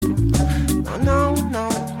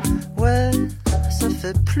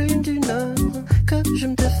fait plus d'une heure que je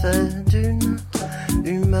me défais d'une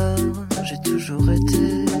humeur. J'ai toujours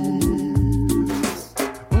été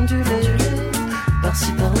ondulé,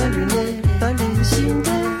 par-ci par-là luné, pas les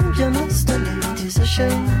idées bien installées,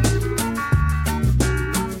 désachées.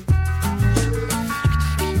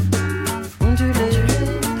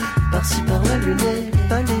 Par-ci par-là luné,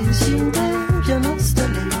 pas les idées bien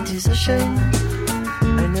installées, désachées.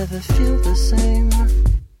 I never feel the same.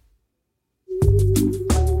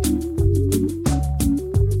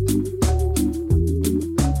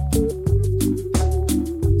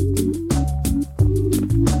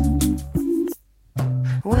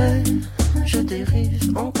 Ouais, je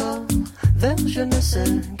dérive encore vers je ne sais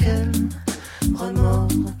quel remords.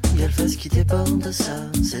 Y'a le vase qui déborde, ça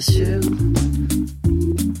c'est sûr.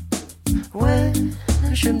 Ouais,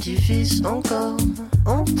 je me divise encore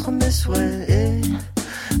entre mes souhaits et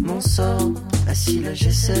mon sort. Assis là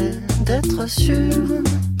j'essaie d'être sûr.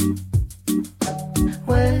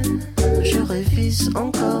 Ouais, je révise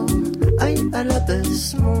encore, aïe à la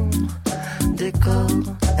baisse mon décor.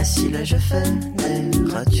 Assis là je fais des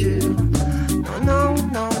ratures. Non, non,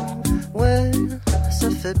 non, ouais, ça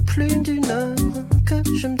fait plus d'une heure que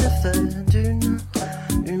je me défais d'une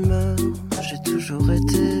humeur. J'ai toujours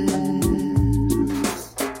été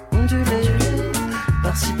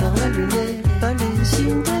par-ci par-là luné, pas les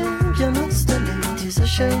idées bien installées,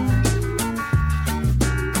 désachées.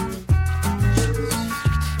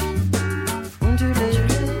 Ondulé,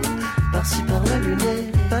 par-ci par-là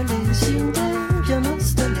luné, pas les idées bien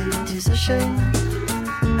installées, désachées.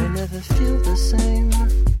 I never feel the same.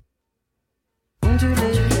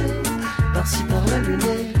 Ondulé, par-ci par-là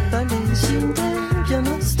luné, pas les idées bien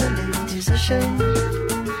installées, désachées.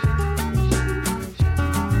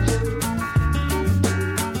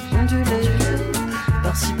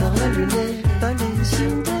 Par-ci par-là luné, pas les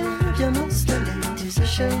idées bien installées,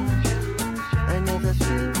 désachées. I never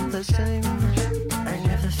feel the same. I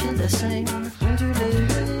never feel the same. Ondulé,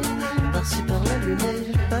 par-ci par-là luné,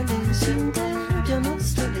 pas les idées bien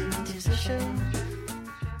installées, désachées.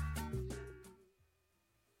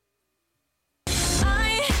 I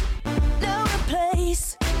know a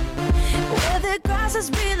place where the grass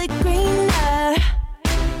is really greener.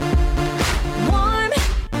 Warm,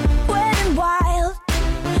 wet and wild.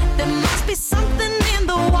 There must be something in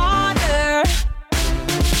the water.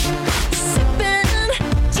 Sipping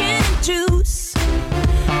gin and juice,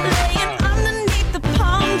 laying underneath the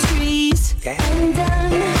palm trees. And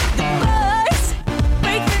the birds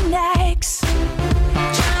break their necks,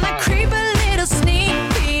 trying to creep a little sneak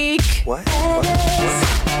peek. What?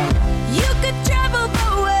 You could travel the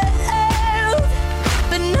world,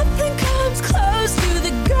 but nothing comes close to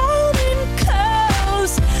the Golden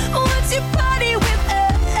Coast. Once you party with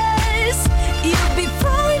us, you'll be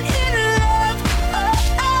falling in love.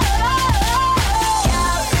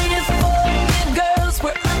 California girls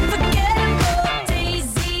were unforgettable.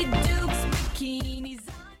 Daisy Dukes, bikinis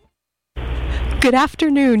on. Good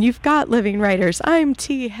afternoon. You've got Living Writers. I'm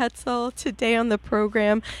T. Hetzel. Today on the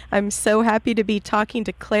program, I'm so happy to be talking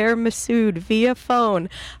to Claire Massoud via phone.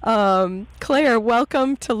 Claire,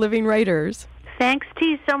 welcome to Living Writers. Thanks,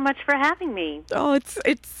 T, so much for having me. Oh,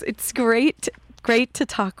 it's great to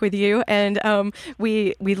talk with you. And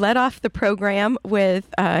we led off the program with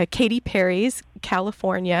Katy Perry's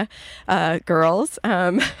California Girls.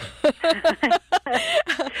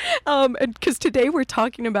 Because today we're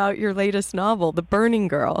talking about your latest novel, The Burning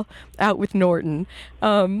Girl, out with Norton.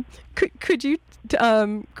 Would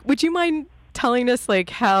you mind telling us like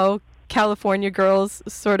how California Girls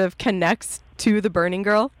sort of connects to The Burning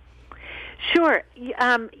Girl? Sure.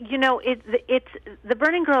 It's The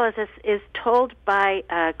Burning Girl is told by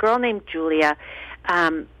a girl named Julia,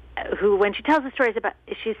 who, when she tells the stories about,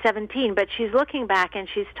 she's 17, but she's looking back and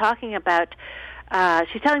she's talking about,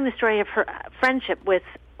 she's telling the story of her friendship with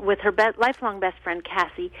her lifelong best friend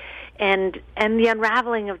Cassie, and the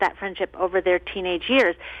unraveling of that friendship over their teenage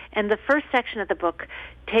years. And the first section of the book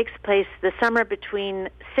takes place the summer between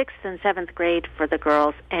 6th and 7th grade for the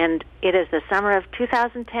girls, and it is the summer of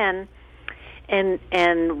 2010.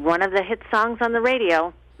 And one of the hit songs on the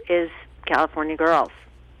radio is California Girls.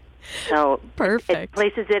 So perfect. It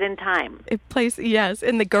places it in time. Yes,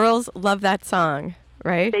 and the girls love that song,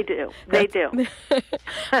 right? They do. They do.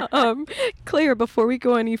 Claire, before we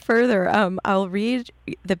go any further, I'll read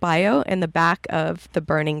the bio and the back of The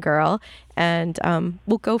Burning Girl, and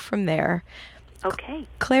we'll go from there. Okay.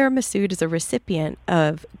 Claire Massoud is a recipient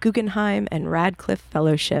of Guggenheim and Radcliffe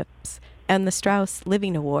Fellowships and the Strauss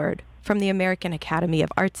Living Award from the American Academy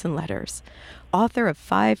of Arts and Letters. Author of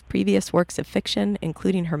 5 previous works of fiction,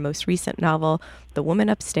 including her most recent novel, The Woman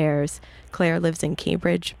Upstairs, Claire lives in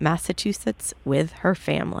Cambridge, Massachusetts, with her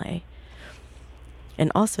family.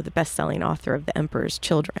 And also the best-selling author of The Emperor's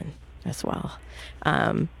Children as well.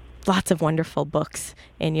 Lots of wonderful books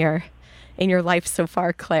in your life so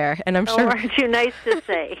far, Claire, and I'm sure. Aren't you nice to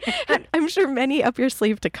say? I'm sure many up your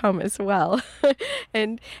sleeve to come as well.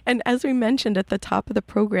 and as we mentioned at the top of the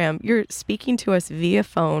program, you're speaking to us via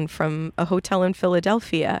phone from a hotel in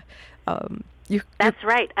Philadelphia. That's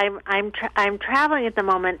right. I'm traveling at the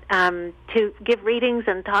moment to give readings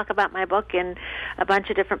and talk about my book in a bunch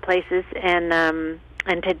of different places, and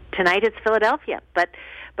tonight it's Philadelphia, but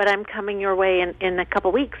I'm coming your way in a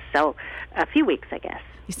couple weeks, so a few weeks, I guess.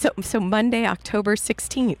 So Monday, October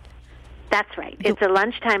 16th. That's right. It's a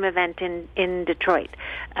lunchtime event in Detroit,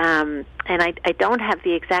 and I don't have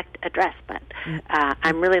the exact address, but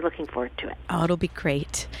I'm really looking forward to it. Oh, it'll be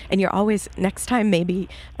great. And you're always, next time maybe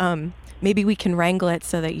we can wrangle it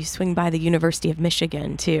so that you swing by the University of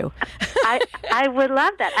Michigan too. I would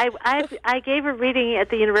love that. I gave a reading at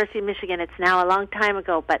the University of Michigan. It's now a long time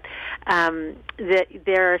ago, but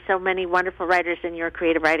there are so many wonderful writers in your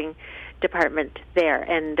creative writing department there,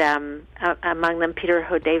 and among them Peter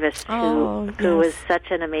Ho Davis, who is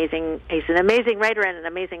such an amazing writer and an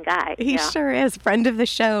amazing guy. He sure is. Friend of the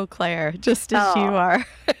show, Claire, just as you are.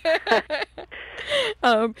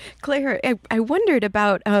 Claire, I wondered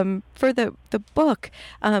about for the book,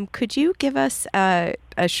 could you give us a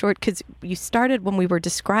short, because you started when we were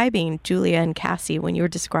describing Julia and Cassie, when you were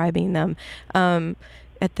describing them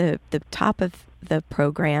at the top of the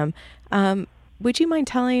program. Would you mind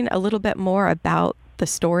telling a little bit more about the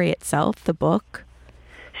story itself, the book?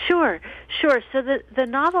 Sure. So the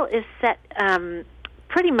novel is set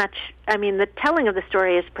pretty much, the telling of the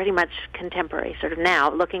story is pretty much contemporary, sort of now,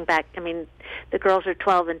 looking back. The girls are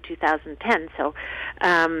 12 in 2010, so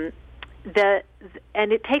and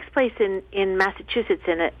it takes place in Massachusetts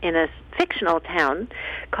in a fictional town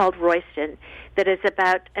called Royston that is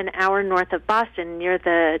about an hour north of Boston, near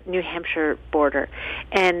the New Hampshire border,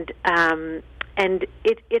 and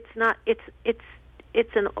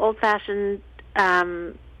it's an old-fashioned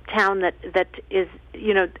town that is,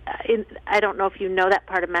 I don't know if you know that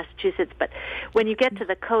part of Massachusetts, but when you get to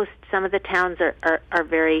the coast, some of the towns are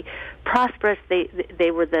very prosperous.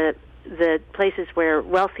 They were the places where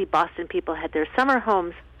wealthy Boston people had their summer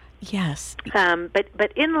homes. Yes.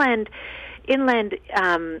 But inland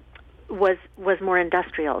was more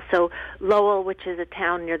industrial. So Lowell, which is a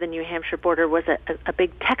town near the New Hampshire border, was a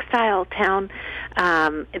big textile town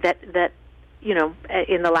that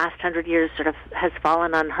in the last 100 years sort of has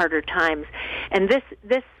fallen on harder times. And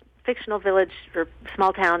this fictional village or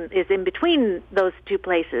small town is in between those two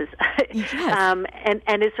places. Yes.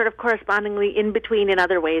 And is sort of correspondingly in between in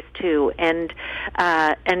other ways too. And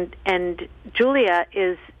Julia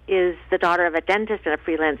is the daughter of a dentist and a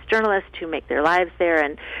freelance journalist who make their lives there,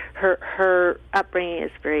 and her upbringing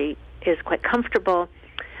is quite comfortable,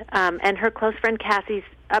 and her close friend Cassie's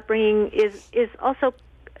upbringing is also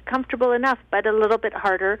comfortable enough, but a little bit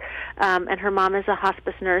harder. And her mom is a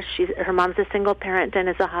hospice nurse. Her mom's a single parent and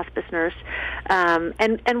is a hospice nurse.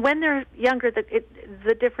 And when they're younger,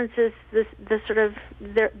 the differences,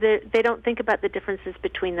 they don't think about the differences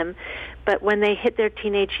between them. But when they hit their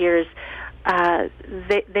teenage years,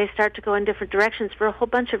 they start to go in different directions for a whole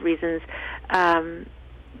bunch of reasons.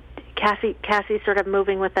 Cassie's sort of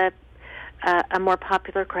moving with a more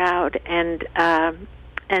popular crowd, and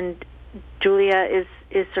Julia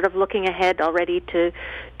is sort of looking ahead already to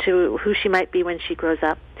who she might be when she grows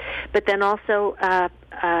up. But then also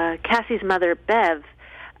Cassie's mother, Bev,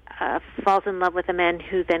 falls in love with a man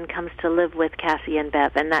who then comes to live with Cassie and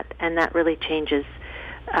Bev, and that really changes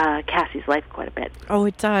Cassie's life quite a bit. Oh,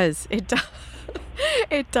 it does. It does.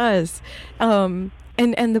 It does. And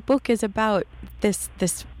the book is about this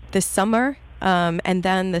summer, and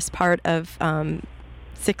then this part of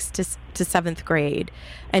 6th to 7th grade,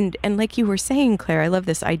 and like you were saying, Claire, I love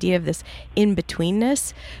this idea of this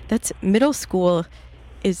in-betweenness. That's middle school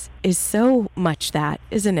is so much that,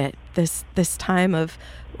 isn't it? This time of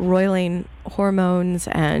roiling hormones,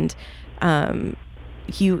 and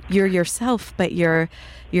you're yourself, but you're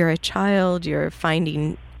a child. You're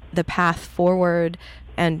finding the path forward,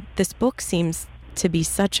 and this book seems to be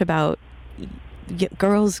such about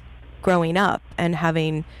girls growing up and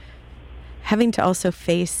having to also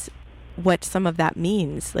face what some of that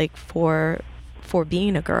means, like for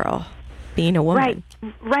being a girl, being a woman.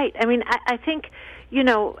 Right. I think,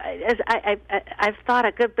 as I've thought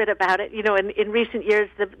a good bit about it, in recent years,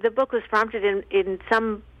 the book was prompted in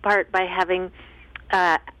some part by having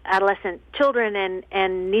adolescent children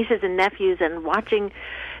and nieces and nephews, and watching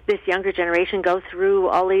this younger generation go through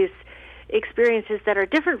all these experiences that are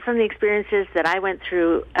different from the experiences that I went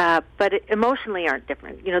through, but emotionally aren't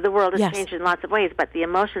different. You know, the world has Yes. changed in lots of ways, but the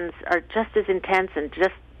emotions are just as intense and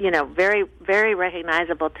just, you know, very, very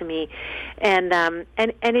recognizable to me. And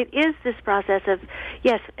it is this process of,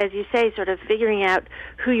 yes, as you say, sort of figuring out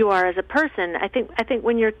who you are as a person. I think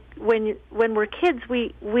when we're kids,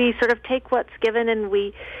 we sort of take what's given, and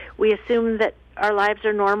we assume that our lives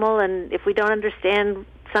are normal, and if we don't understand,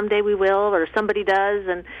 someday we will, or somebody does,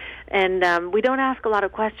 and we don't ask a lot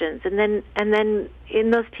of questions. And then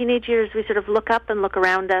in those teenage years, we sort of look up and look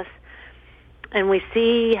around us, and we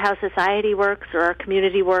see how society works or our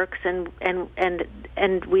community works, and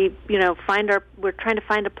we, you know, we're trying to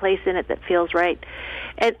find a place in it that feels right.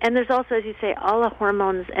 And there's also, as you say, all the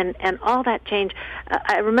hormones and all that change.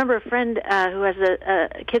 I remember a friend who has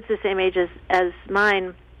kids the same age as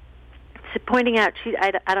mine, pointing out,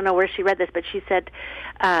 I don't know where she read this, but she said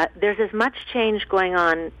there's as much change going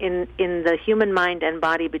on in the human mind and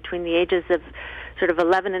body between the ages of sort of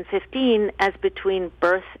 11 and 15 as between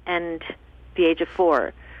birth and the age of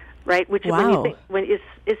 4, right? Which Wow. when you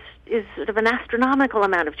think, is sort of an astronomical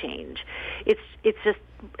amount of change. It's just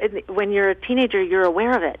when you're a teenager, you're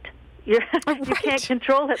aware of it. You can't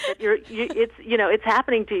control it, but it's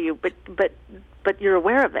happening to you, but you're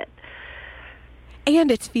aware of it.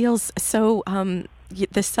 And it feels so,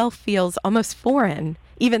 the self feels almost foreign,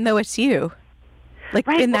 even though it's you, like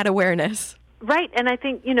Right. in that awareness. Right, and I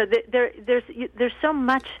think, you know, there's so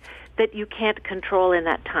much that you can't control in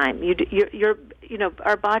that time. You're you know,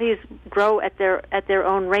 our bodies grow at their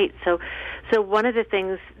own rate. So one of the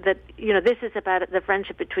things that, you know, this is about the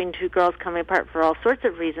friendship between two girls coming apart for all sorts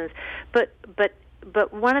of reasons, but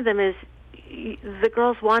one of them is the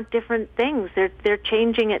girls want different things. They're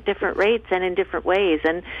changing at different rates and in different ways.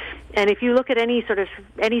 And if you look at any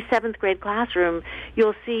seventh grade classroom,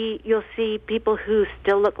 you'll see people who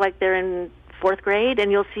still look like they're in fourth grade,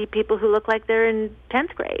 and you'll see people who look like they're in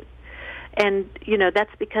 10th grade. And, you know,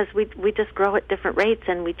 that's because we just grow at different rates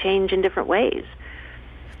and we change in different ways.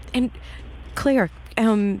 And Claire,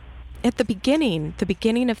 at the beginning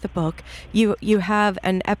of the book, you have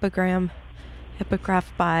an epigraph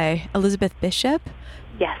by Elizabeth Bishop.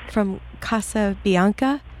 Yes. From Casa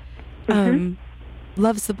Bianca. Mm-hmm.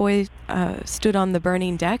 Loves the boy stood on the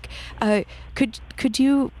burning deck. Could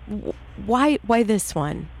you, why this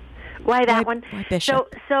one? Why that one? Why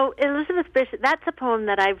Bishop? So Elizabeth Bishop. That's a poem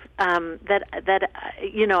that I've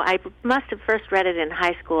you know, I must have first read it in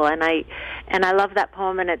high school, and I love that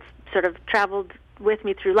poem, and it's sort of traveled with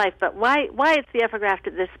me through life. But why it's the epigraph to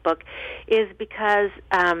this book is because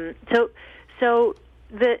so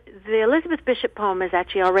the Elizabeth Bishop poem is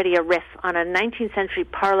actually already a riff on a 19th century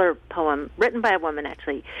parlor poem written by a woman,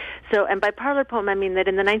 actually. So, and by parlor poem, I mean that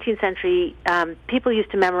in the 19th century, people used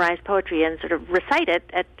to memorize poetry and sort of recite it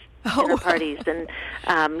at dinner parties, and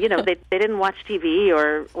you know, they didn't watch TV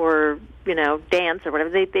or you know, dance or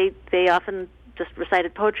whatever. They often just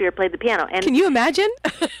recited poetry or played the piano. And can you imagine?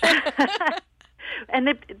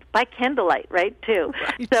 And by candlelight, right? Too.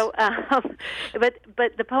 Right. So,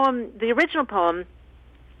 but the poem, the original poem,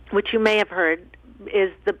 which you may have heard,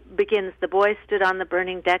 begins. The boy stood on the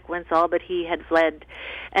burning deck whence all but he had fled,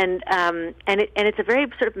 and it's a very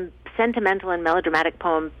sort of sentimental and melodramatic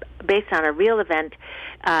poem based on a real event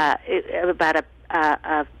about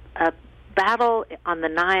a battle on the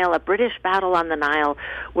Nile, a British battle on the Nile,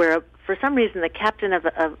 where for some reason the captain of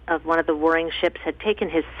one of the warring ships had taken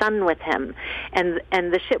his son with him, and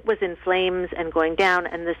the ship was in flames and going down,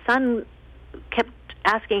 and the son kept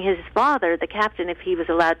asking his father, the captain, if he was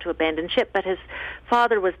allowed to abandon ship, but his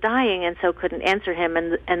father was dying and so couldn't answer him,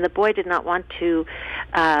 and the boy did not want to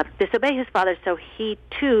disobey his father, so he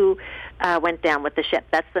too went down with the ship.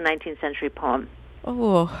 That's the 19th century poem.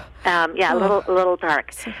 Oh, yeah, a little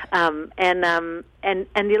dark. And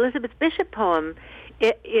the Elizabeth Bishop poem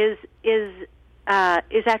is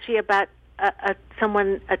actually about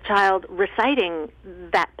a child reciting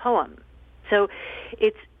that poem. So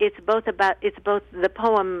it's both the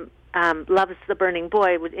poem loves the burning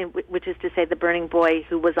boy, which is to say the burning boy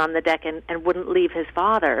who was on the deck and wouldn't leave his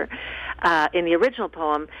father in the original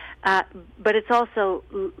poem, but it's also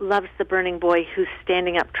loves the burning boy who's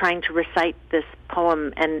standing up trying to recite this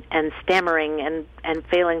poem and stammering and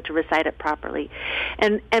failing to recite it properly.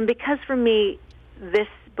 And because for me this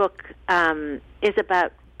book is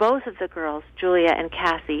about both of the girls, Julia and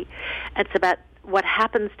Cassie. It's about what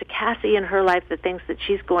happens to Cassie in her life, the things that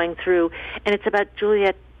she's going through, and it's about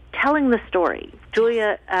Julia telling the story.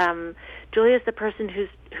 Julia Julia's the person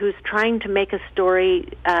who's trying to make a story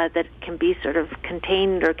that can be sort of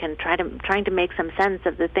contained, or can trying to make some sense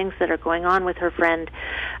of the things that are going on with her friend.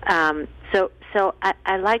 So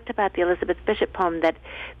I liked about the Elizabeth Bishop poem that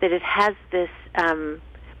it has this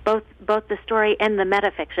both the story and the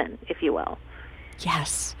metafiction, if you will.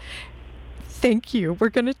 Yes. Thank you. We're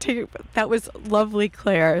going to take, that was lovely,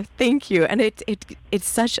 Claire. Thank you. And it's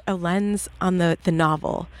such a lens on the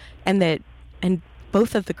novel, and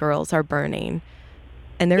both of the girls are burning,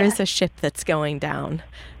 and there is a ship that's going down,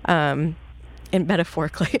 and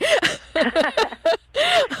metaphorically.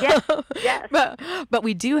 Yes. But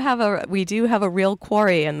we do have a real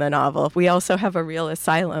quarry in the novel. We also have a real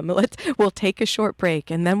asylum. We'll take a short break,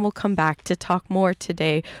 and then we'll come back to talk more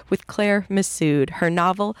today with Claire Messud. Her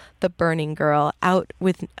novel, The Burning Girl, out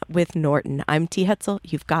with Norton. I'm T. Hetzel.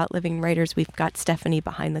 You've got Living Writers. We've got Stephanie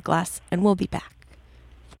behind the glass, and we'll be back.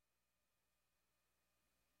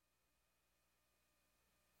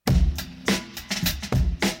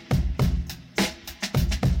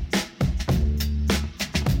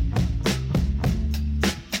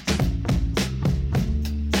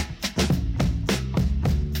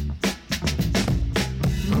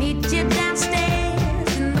 Meet you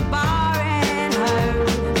downstairs in the bar and her.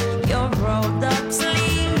 Your rolled up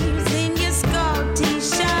sleeves in your skull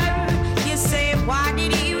t-shirt. You say, why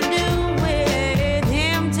did you do with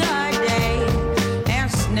him today? And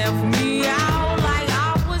sniff me out like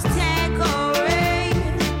I was Tanqueray.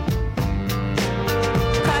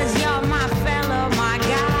 'Cause you're my fella, my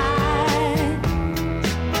guy.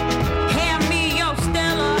 Hand me your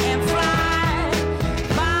Stella and fly.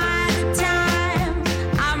 By the time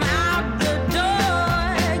I'm out the door,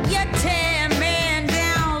 you tear me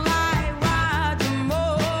down like Roger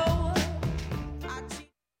Moore.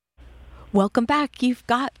 Welcome back. You've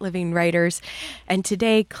got Living Writers. And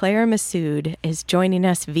today, Claire Messud is joining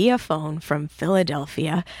us via phone from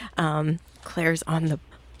Philadelphia. Claire's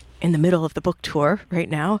in the middle of the book tour right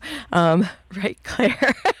now. Right,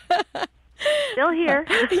 Claire? Still here.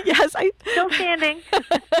 Yes, Still standing.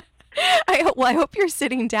 I hope you're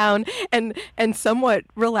sitting down and somewhat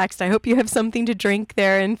relaxed. I hope you have something to drink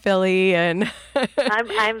there in Philly. And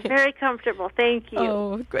I'm very comfortable. Thank you.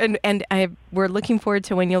 Oh, and we're looking forward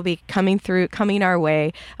to when you'll be coming our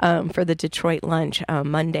way for the Detroit lunch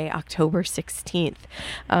Monday, October 16th.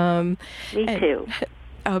 Me too.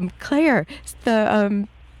 Claire,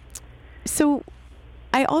 so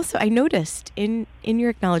I noticed in your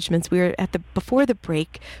acknowledgments, we were before the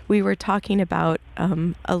break, we were talking about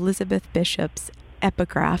Elizabeth Bishop's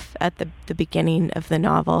epigraph at the beginning of the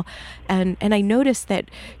novel, and I noticed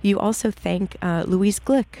that you also thank Louise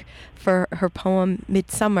Glick for her poem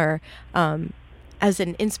Midsummer as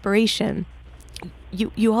an inspiration.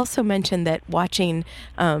 You also mentioned that watching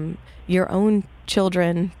your own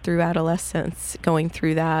children through adolescence, going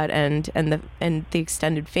through that, and the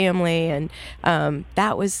extended family, and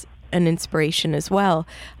that was an inspiration as well.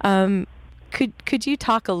 Could you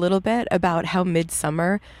talk a little bit about how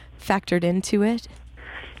Midsummer factored into it?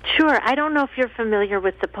 Sure. I don't know if you're familiar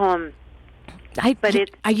with the poem, I've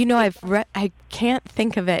read. I can't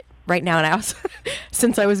think of it right now, and I also,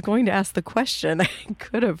 since I was going to ask the question, I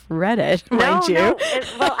could have read it. Mind you. No.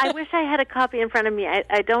 Well, I wish I had a copy in front of me.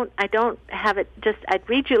 I don't have it. Just I'd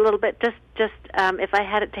read you a little bit, just if I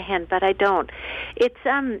had it to hand, but I don't.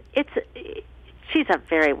 She's a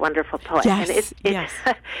very wonderful poet. Yes. And yes.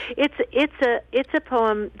 It's a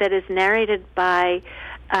poem that is narrated by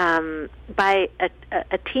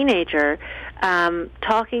a teenager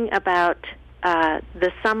talking about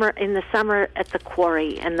the summer at the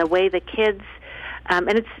quarry, and the way the kids and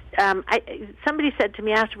it's somebody said to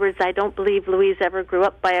me afterwards, I don't believe Louise ever grew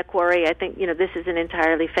up by a quarry. I think this is an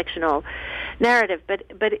entirely fictional narrative, but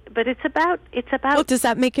it's about Well, does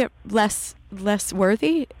that make it less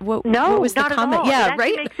worthy? What was the not comment? At all. Yeah, it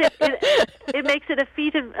right. It makes it a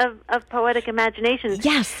feat of poetic imagination.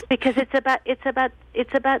 Yes, because it's about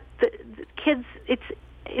the kids.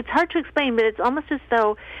 It's hard to explain, but it's almost as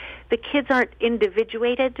though the kids aren't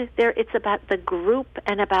individuated. It's about the group,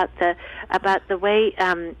 and about the way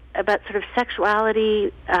about sort of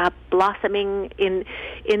sexuality blossoming in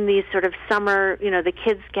these sort of summer. The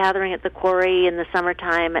kids gathering at the quarry in the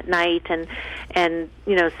summertime at night, and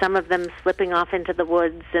some of them slipping off into the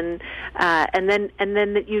woods, and then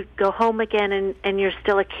that you go home again, and you're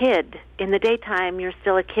still a kid. In the daytime, you're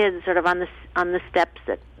still a kid, sort of on the steps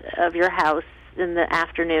of your house in the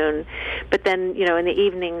afternoon, but then in the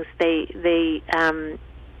evenings they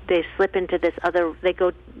slip into this other. They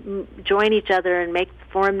go join each other and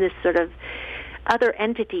form this sort of other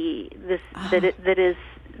entity.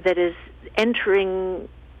 That is entering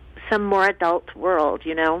some more adult world.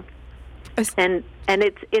 and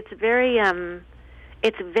it's very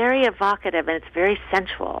evocative, and it's very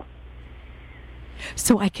sensual.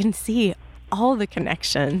 So I can see all the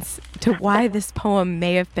connections to why this poem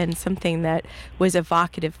may have been something that was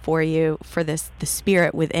evocative for you, for the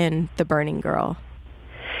spirit within the Burning Girl.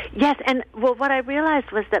 Yes, and well, what I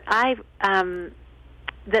realized was that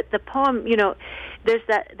that the poem, there's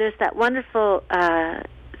that wonderful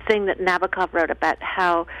thing that Nabokov wrote about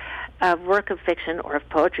how a work of fiction, or of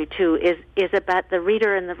poetry too, is about the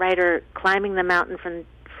reader and the writer climbing the mountain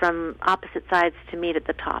from opposite sides to meet at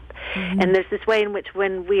the top. Mm-hmm. And there's this way in which,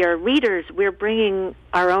 when we are readers, we're bringing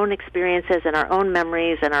our own experiences and our own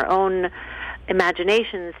memories and our own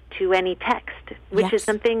imaginations to any text, which is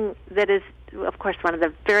something that is, of course, one of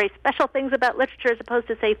the very special things about literature, as opposed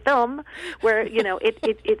to, say, film, where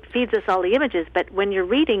it feeds us all the images. But when you're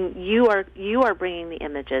reading, you are bringing the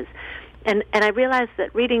images, and I realized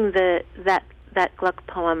that reading that Gluck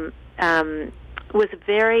poem was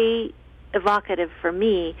very evocative for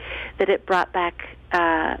me, that it brought back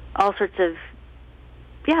all sorts of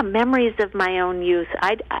memories of my own youth.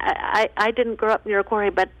 I didn't grow up near a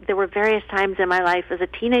quarry, but there were various times in my life as a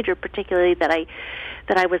teenager, particularly, that I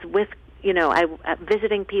was with,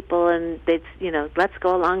 visiting people, and they'd, let's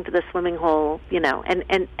go along to the swimming hole, and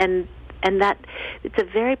that it's a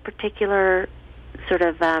very particular sort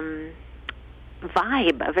of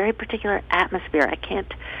vibe, a very particular atmosphere. I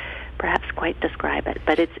can't perhaps quite describe it,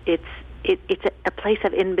 but it's a place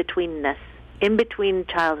of in-betweenness, in between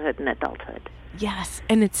childhood and adulthood. Yes,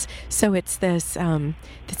 and it's this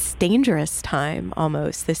dangerous time,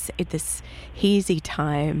 almost this hazy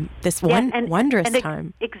time, this wondrous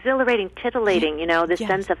time, exhilarating, titillating. This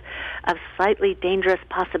sense of slightly dangerous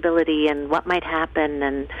possibility and what might happen,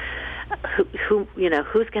 and who's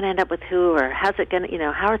going to end up with who, or how's it going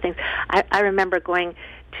to, how are things? I remember going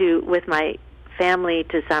with my family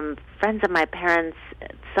to some friends of my parents'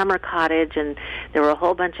 summer cottage, and there were a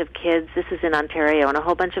whole bunch of kids. This is in Ontario, and a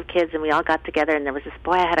whole bunch of kids, and we all got together, and there was this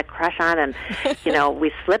boy I had a crush on, and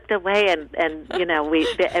we slipped away, and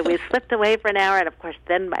we slipped away for an hour, and of course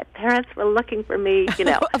then my parents were looking for me,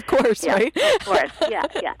 Of course, yeah, right? Of course, yeah.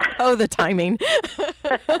 Oh, the timing.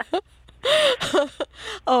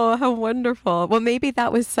 Oh, how wonderful. Well, maybe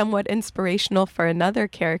that was somewhat inspirational for another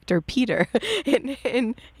character, Peter,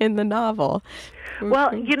 in the novel.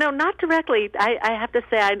 Well, not directly. I have to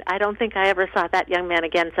say, I don't think I ever saw that young man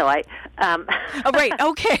again. So I. Oh, right.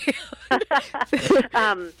 Okay.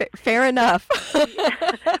 Fair enough.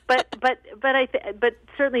 but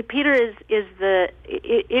certainly Peter is the.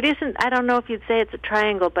 It isn't. I don't know if you'd say it's a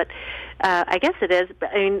triangle, but I guess it is.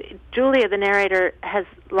 But I mean, Julia, the narrator, has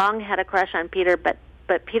long had a crush on Peter, but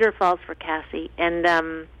Peter falls for Cassie, and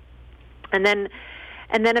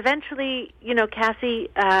then eventually, Cassie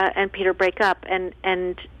and Peter break up,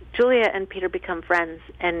 and Julia and Peter become friends,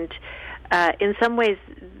 and in some ways,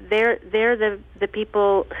 they're the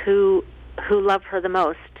people who love her the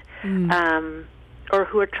most, or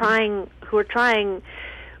who are trying,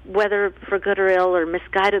 whether for good or ill or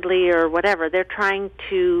misguidedly or whatever. They're trying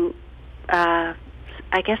to, I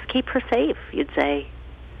guess, keep her safe. You'd say.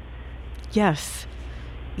 Yes,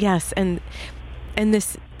 and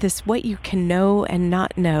this what you can know and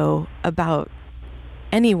not know about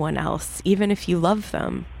anyone else, even if you love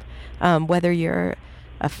them, whether you're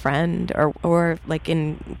a friend or like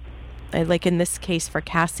in this case for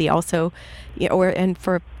Cassie also,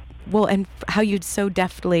 and how you'd so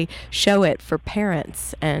deftly show it for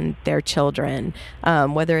parents and their children,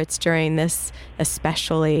 whether it's during this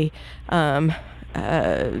especially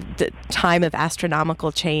the time of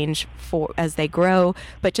astronomical change as they grow,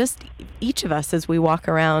 but just each of us as we walk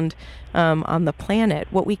around on the planet,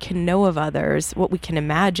 what we can know of others, what we can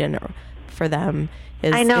imagine for them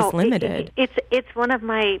is limited. It's one of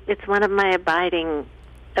my abiding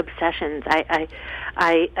obsessions. I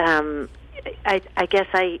guess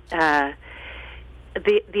the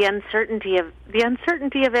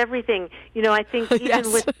uncertainty of everything. I think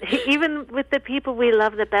even with the people we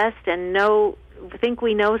love the best and think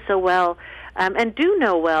we know so well, and do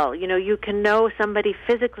know well. You can know somebody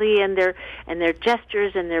physically and their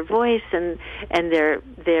gestures and their voice and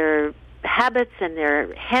their habits and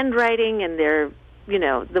their handwriting and their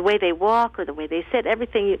the way they walk or the way they sit.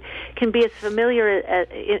 Everything can be as familiar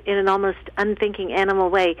in an almost unthinking animal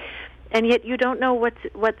way. And yet you don't know what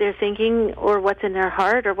they're thinking or what's in their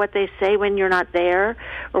heart or what they say when you're not there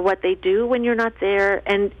or what they do when you're not there.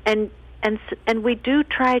 And we do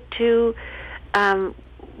try to.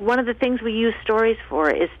 One of the things we use stories for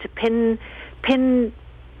is to pin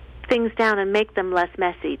things down and make them less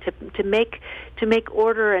messy, to make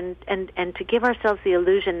order and to give ourselves the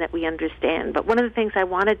illusion that we understand. But one of the things I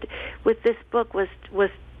wanted with this book was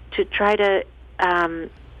to try to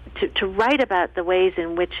write about the ways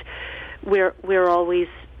in which we're always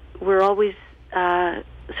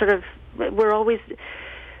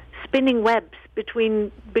spinning webs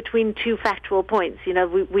between two factual points.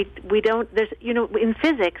 We don't. There's in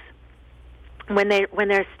physics, when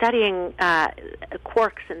they're studying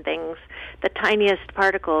quarks and things, the tiniest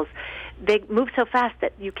particles, they move so fast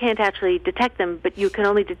that you can't actually detect them, but you can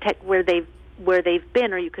only detect where they've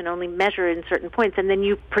been, or you can only measure in certain points, and then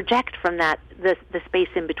you project from that the space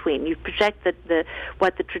in between. You project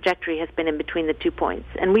what the trajectory has been in between the 2 points,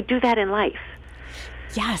 and we do that in life.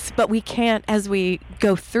 Yes, but we can't, as we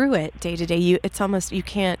go through it day to day. It's almost you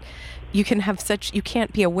can't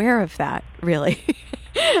be aware of that, really.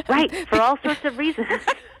 Right, for all sorts of reasons.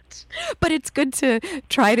 But it's good to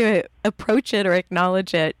try to approach it or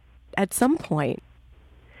acknowledge it at some point,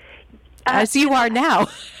 as you are now.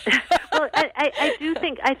 Well,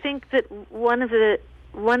 I think that one of the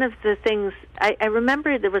things I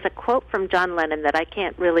remember, there was a quote from John Lennon that I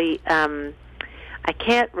can't really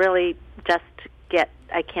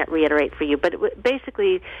reiterate for you, but it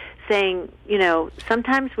basically saying,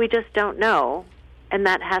 sometimes we just don't know, and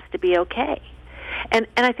that has to be okay. And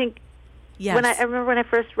I think yes. I remember when I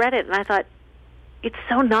first read it, and I thought, it's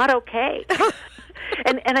so not okay.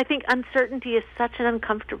 and I think uncertainty is such an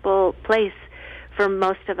uncomfortable place for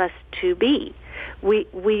most of us to be. We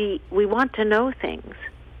want to know things.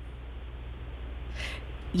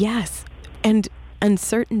 Yes, and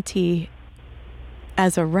uncertainty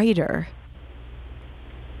as a writer,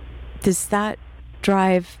 does that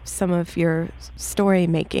drive some of your story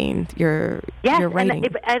making, your writing?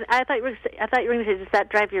 Yes, I thought you were going to say, does that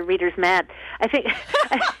drive your readers mad? I think,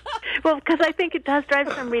 well, because I think it does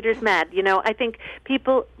drive some readers mad. I think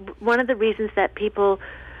one of the reasons that people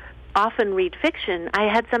often read fiction, I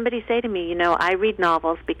had somebody say to me, I read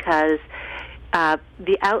novels because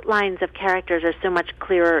the outlines of characters are so much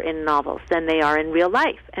clearer in novels than they are in real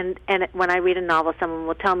life. And when I read a novel, someone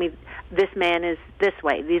will tell me, this man is this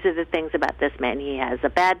way. These are the things about this man. He has a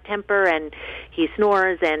bad temper, and he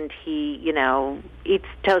snores, and he, eats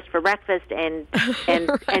toast for breakfast, and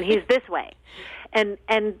Right. and he's this way. And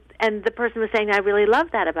the person was saying, I really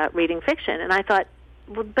love that about reading fiction. And I thought,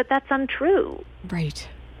 well, but that's untrue. Right.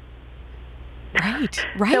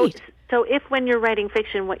 So if when you're writing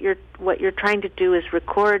fiction, what you're trying to do is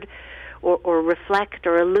record or reflect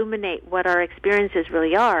or illuminate what our experiences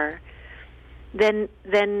really are, then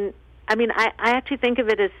I mean, I actually think of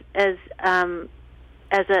it as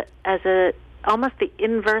a almost the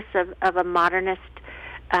inverse of a modernist.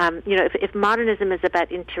 If modernism is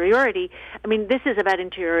about interiority, I mean, this is about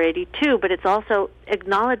interiority too, but it's also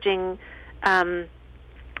acknowledging the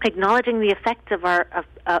effects of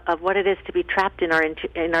what it is to be trapped in our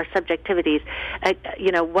subjectivities.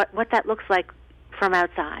 What that looks like from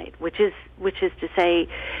outside, which is to say,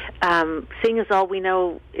 seeing as all we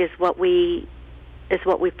know is what we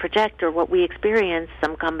project or what we experience,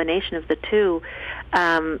 some combination of the two.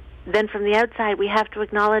 Then from the outside, we have to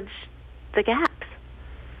acknowledge the gaps.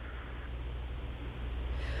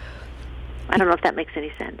 I don't know if that makes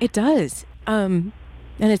any sense. It does, and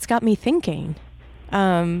it's got me thinking.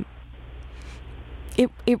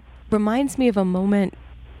 It reminds me of a moment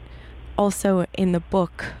also in the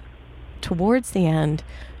book towards the end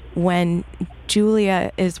when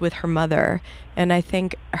Julia is with her mother, and I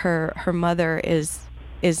think her mother is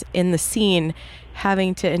in the scene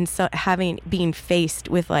being faced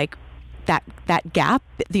with like that gap,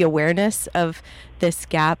 the awareness of this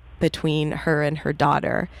gap between her and her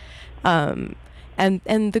daughter, and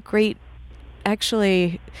the great,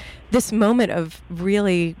 actually, this moment of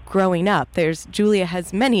really growing up. Julia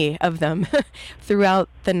has many of them throughout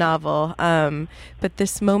the novel, but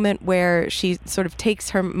this moment where she sort of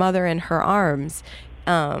takes her mother in her arms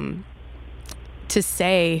to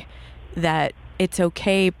say that it's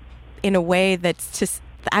okay in a way that's just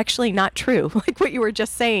actually not true. Like what you were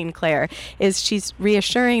just saying, Claire, is she's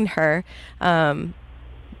reassuring her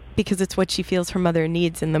because it's what she feels her mother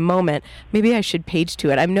needs in the moment. Maybe I should page to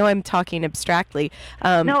it. I know I'm talking abstractly.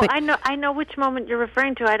 No, but I know which moment you're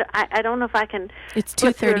referring to. I don't know if I can. It's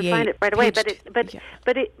flip through and 238. find it right away.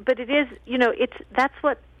 But it is, that's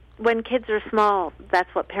what, when kids are small,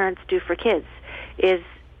 that's what parents do for kids. Is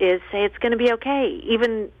say it's going to be okay,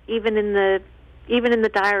 even in the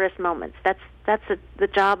direst moments. That's the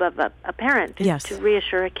job of a parent, yes, to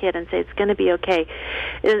reassure a kid and say it's going to be okay.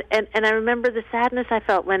 And I remember the sadness I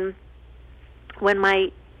felt when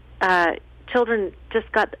my children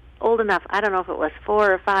just got old enough, I don't know if it was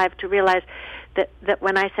 4 or 5, to realize that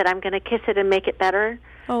when I said I'm going to kiss it and make it better,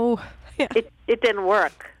 yeah. it didn't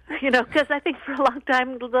work. Because I think for a long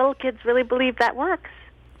time little kids really believe that works.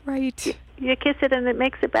 Right. You kiss it and it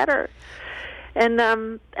makes it better. And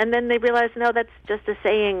then they realize, no, that's just a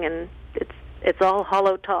saying, and it's all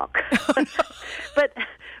hollow talk. but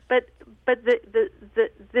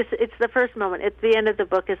it's the first moment. It's the end of the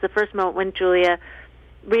book. Is the first moment when Julia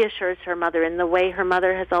reassures her mother in the way her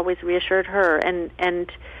mother has always reassured her,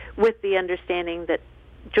 and with the understanding that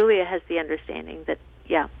Julia has the understanding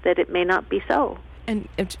that it may not be so. And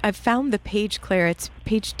I've found the page, Claire. It's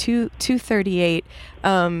page 238.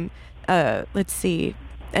 Let's see.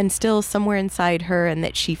 And still somewhere inside her, and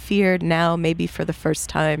that she feared now, maybe for the first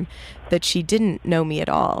time, that she didn't know me at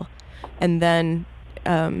all. And then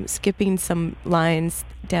skipping some lines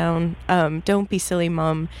down, don't be silly,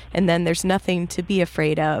 Mom. And then there's nothing to be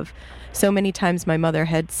afraid of. So many times my mother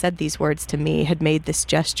had said these words to me, had made this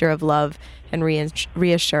gesture of love and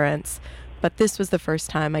reassurance. But this was the first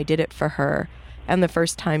time I did it for her. And the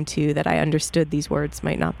first time, too, that I understood these words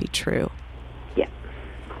might not be true. Yeah.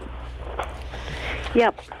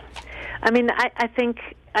 Yep. I mean, I think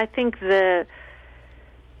that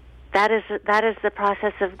is the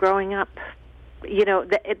process of growing up.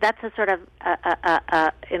 That's a sort of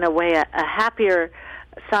in a way a happier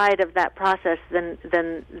side of that process than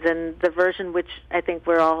the version which I think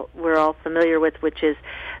we're all familiar with, which is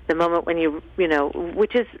the moment when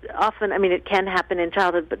which is often, I mean, it can happen in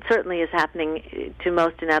childhood, but certainly is happening to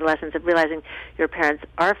most in adolescence, of realizing your parents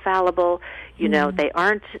are fallible. They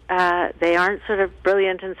aren't sort of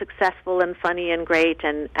brilliant and successful and funny and great,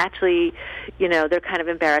 and actually, they're kind of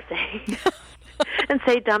embarrassing. And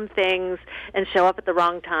say dumb things and show up at the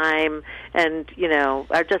wrong time, and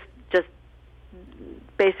are just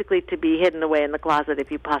basically to be hidden away in the closet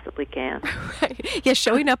if you possibly can. Right. Yeah,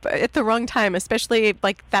 showing up at the wrong time, especially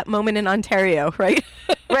like that moment in Ontario, right?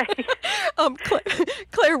 Right.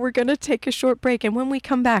 Claire, we're going to take a short break, and when we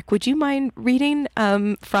come back, would you mind reading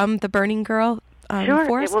from The Burning Girl?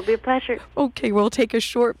 Sure, it will be a pleasure. Okay, we'll take a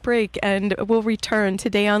short break and we'll return.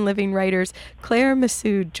 Today on Living Writers, Claire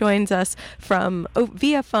Messud joins us from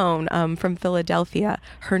via phone from Philadelphia.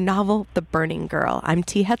 Her novel, The Burning Girl. I'm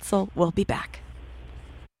T. Hetzel. We'll be back.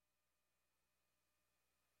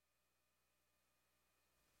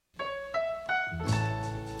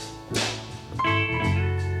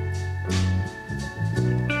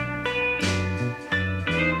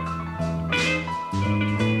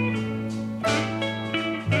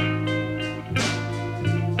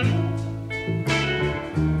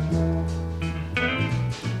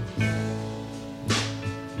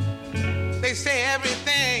 They say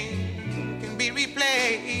everything can be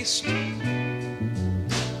replaced.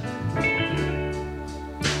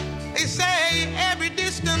 They say every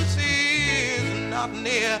distance is not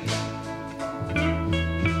near.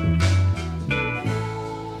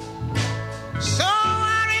 So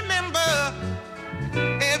I remember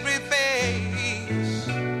every face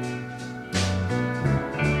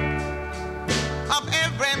of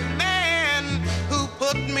every man who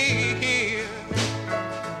put me here.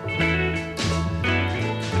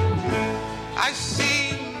 I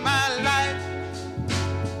see my life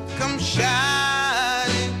come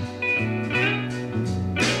shining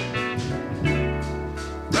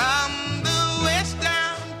from the west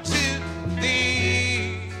down to the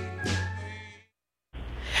east.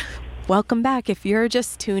 Welcome back. If you're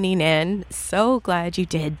just tuning in, so glad you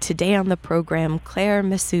did. Today on the program, Claire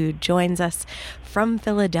Messud joins us from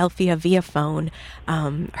Philadelphia via phone.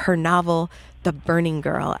 Her novel, The Burning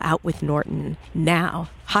Girl, out with Norton now,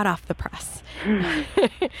 hot off the press.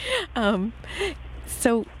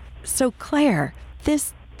 So Claire,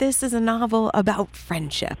 this is a novel about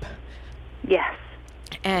friendship. Yes.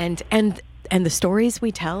 And the stories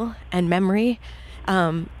we tell, and memory,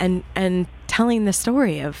 and telling the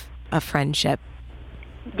story of a friendship.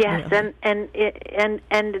 Yes, and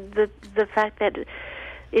the fact that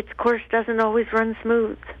its course doesn't always run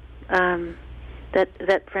smooth.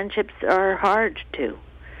 That friendships are hard too.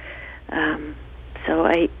 So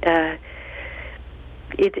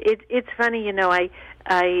it's funny,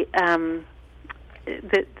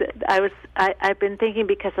 I've been thinking,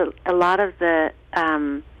 because a lot of the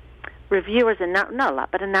reviewers, and not a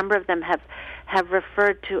lot, but a number of them have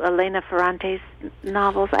referred to Elena Ferrante's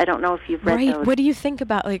novels. I don't know if you've read those. What do you think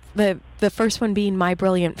about like the first one being My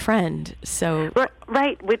Brilliant Friend? So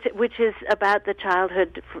right, which is about the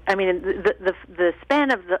childhood. I mean, the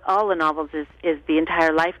span of all the novels is the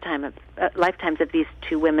entire lifetimes of these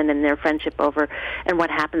two women and their friendship over and what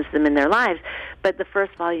happens to them in their lives. But the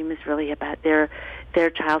first volume is really about their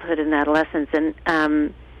childhood and adolescence,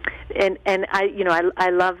 and and I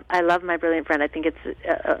love My Brilliant Friend. I think it's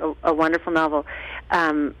a wonderful novel.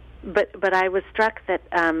 But I was struck that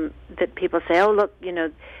that people say, oh, look,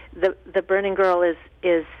 the Burning Girl is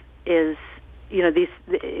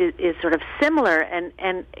sort of similar,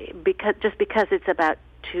 and because it's about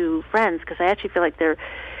two friends, because I actually feel like they're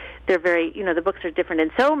very, the books are different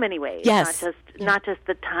in so many ways. Yes. Not just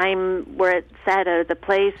the time where it's set or the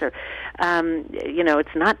place, or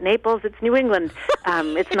it's not Naples, it's New England.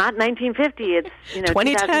 It's not 1950, it's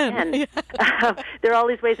 2010. There are all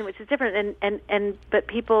these ways in which it's different, but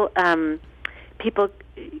people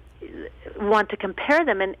want to compare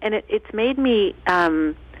them, and it's made me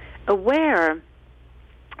aware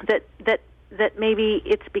that maybe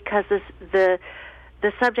it's because the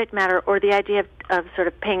subject matter, or the idea of sort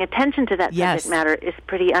of paying attention to that Yes. subject matter, is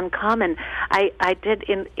pretty uncommon. I did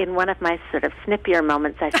in one of my sort of snippier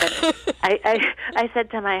moments. I said, I said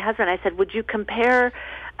to my husband, I said, would you compare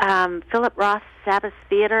Philip Roth's Sabbath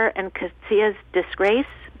Theater and Katsia's Disgrace,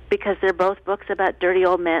 because they're both books about dirty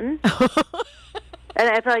old men? And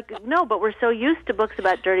I was like, no, but we're so used to books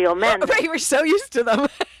about dirty old men. Right, we're so used to them.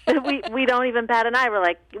 we don't even bat an eye. We're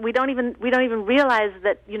like, we don't even realize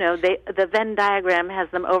that the Venn diagram has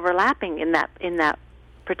them overlapping in that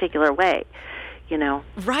particular way.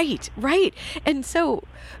 Right. And so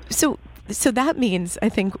that means I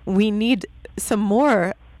think we need some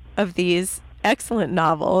more of these excellent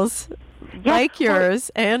novels like yours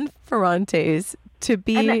and Ferrante's to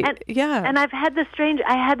be And I had the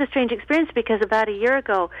strange experience, because about a year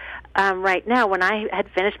ago, right now, when I had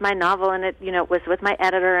finished my novel and it was with my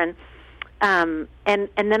editor, and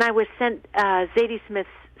then I was sent Zadie Smith's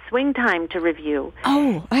Swing Time to review.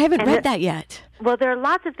 Oh, I haven't read that yet. Well, there are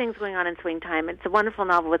lots of things going on in Swing Time. It's a wonderful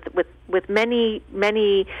novel with many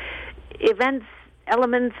events,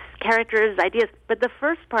 elements, characters, ideas. But the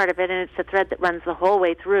first part of it, and it's a thread that runs the whole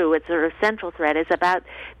way through, it's a central thread, is about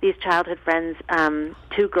these childhood friends,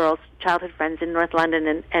 two girls, childhood friends in North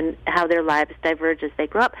London, and how their lives diverge as they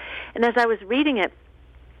grow up. And as I was reading it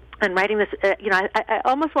and writing this, I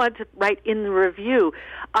almost wanted to write in the review,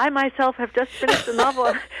 I myself have just finished the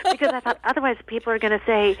novel, because I thought otherwise people are going to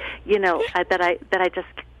say, that I just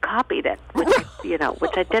copied it, which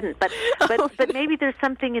I didn't. But maybe there's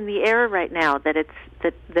something in the air right now that it's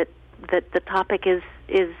that the topic is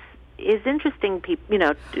interesting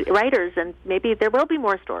people, writers, and maybe there will be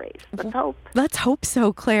more stories. Let's hope. Let's hope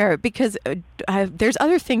so, Claire, because there's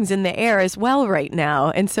other things in the air as well right now,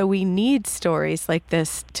 and so we need stories like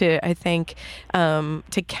this to, I think,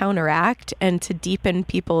 to counteract and to deepen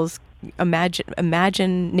people's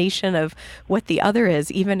imagination of what the other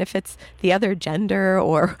is, even if it's the other gender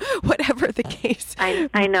or whatever the case.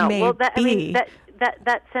 I know. May well, be.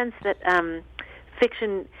 that sense that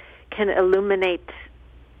fiction can illuminate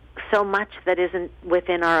so much that isn't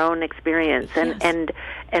within our own experience, and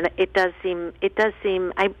it does seem.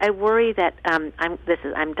 I worry that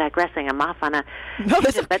I'm digressing. I'm off on a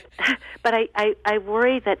tangent, but I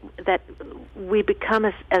worry that we become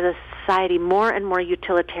as a society more and more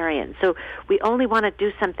utilitarian. So we only want to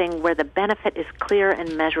do something where the benefit is clear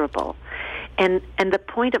and measurable, and the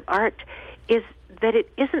point of art is that it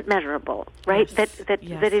isn't measurable, right? Yes. That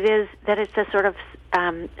it's a sort of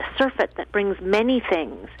surfeit that brings many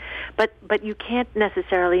things, but you can't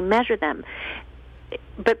necessarily measure them.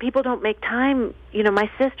 But people don't make time. My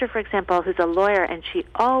sister, for example, who's a lawyer, and she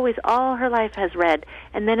always, all her life, has read,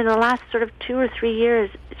 and then in the last sort of 2 or 3 years,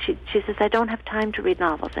 she says, I don't have time to read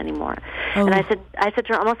novels anymore. Oh. And I said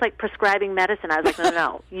to her, almost like prescribing medicine. I was like,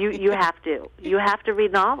 no, you have to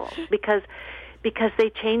read novels, because they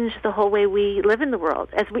change the whole way we live in the world,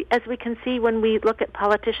 as we can see when we look at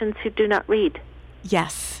politicians who do not read.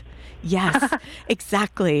 Yes,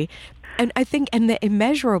 exactly. And I think, and the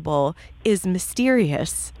immeasurable is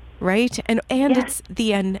mysterious, right? And Yes. it's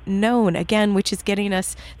the unknown, again, which is getting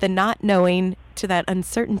us the not knowing to that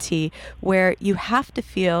uncertainty, where you have to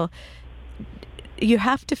feel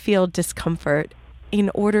discomfort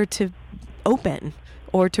in order to open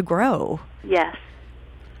or to grow. Yes,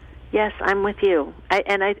 I'm with you. I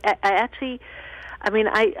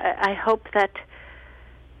hope that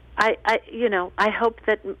I hope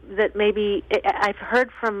that maybe I've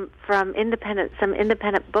heard from some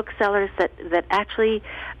independent booksellers that actually,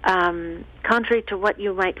 contrary to what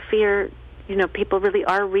you might fear, people really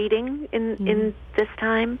are reading in this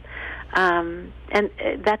time, and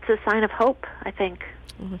that's a sign of hope, I think.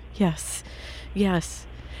 Yes,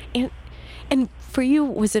 and for you,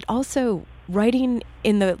 was it also writing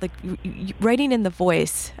in the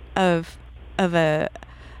voice of a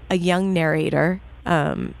young narrator?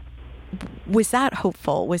 Was that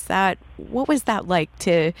hopeful? What was that like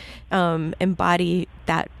to embody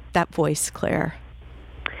that that voice, Claire?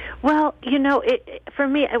 Well, for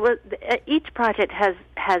me, it was each project has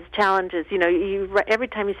challenges. Every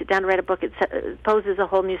time you sit down to write a book, it poses a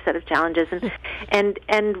whole new set of challenges, and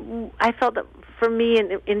I felt that for me,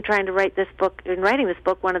 in trying to write this book, in writing this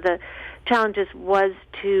book, one of the challenges was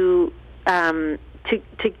to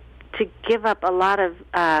give up a lot of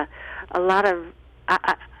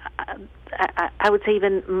I would say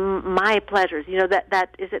even my pleasures.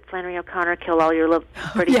 That is it. Flannery O'Connor, kill all your little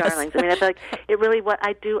pretty Yes. darlings. I mean, I feel like it really what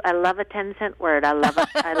I do. I love a 10-cent word. I love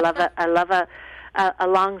a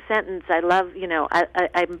long sentence. I love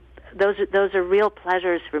those are real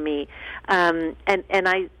pleasures for me. And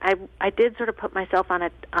I did sort of put myself on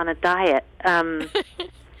a diet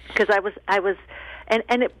because I was.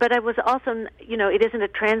 But I was also, it isn't a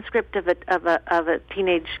transcript of a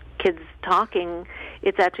teenage kid's talking.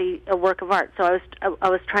 It's actually a work of art. So I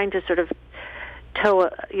was trying to sort of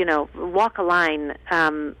walk a line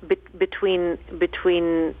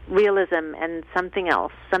between realism and something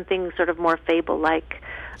else, something sort of more fable-like.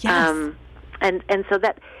 Yes. And so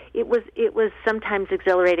that it was sometimes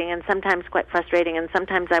exhilarating and sometimes quite frustrating, and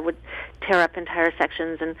sometimes I would tear up entire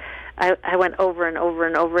sections, and I went over and over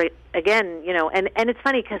and over it again, and it's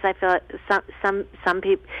funny because I feel like some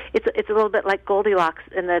people it's a little bit like Goldilocks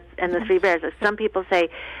and the Three Bears. Some people say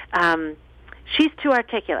she's too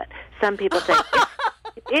articulate. Some people say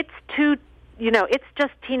it's too. It's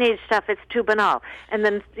just teenage stuff. It's too banal. And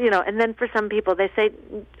then, and then for some people, they say,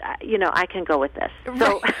 I can go with this.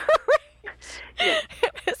 So, yeah.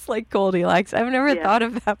 It's like Goldilocks. I've never thought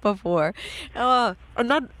of that before. I'm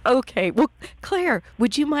not okay. Well, Claire,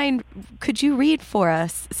 would you mind? Could you read for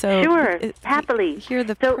us? So sure, happily. Hear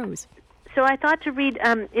the prose. So I thought to read.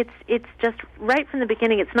 It's just right from the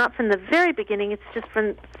beginning. It's not from the very beginning. It's just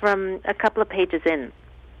from a couple of pages in,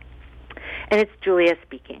 and it's Julia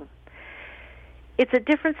speaking. It's a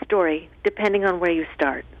different story depending on where you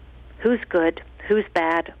start. Who's good? Who's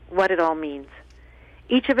bad? What it all means.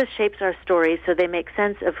 Each of us shapes our stories so they make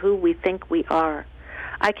sense of who we think we are.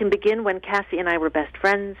 I can begin when Cassie and I were best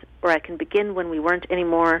friends, or I can begin when we weren't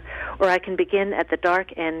anymore, or I can begin at the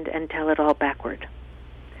dark end and tell it all backward.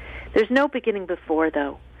 There's no beginning before,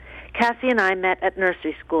 though. Cassie and I met at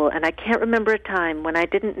nursery school, and I can't remember a time when I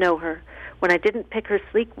didn't know her, when I didn't pick her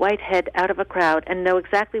sleek white head out of a crowd and know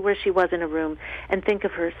exactly where she was in a room and think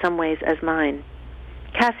of her some ways as mine.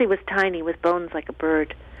 Cassie was tiny with bones like a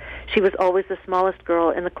bird. She was always the smallest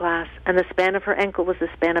girl in the class, and the span of her ankle was the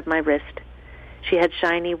span of my wrist. She had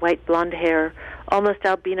shiny, white blonde hair, almost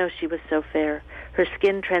albino she was so fair, her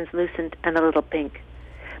skin translucent and a little pink.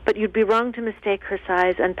 But you'd be wrong to mistake her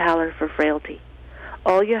size and pallor for frailty.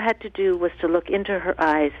 All you had to do was to look into her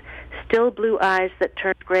eyes, still blue eyes that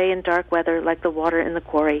turned gray in dark weather like the water in the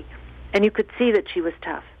quarry, and you could see that she was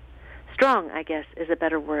tough. Strong, I guess, is a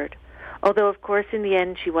better word, although, of course, in the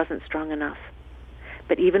end, she wasn't strong enough.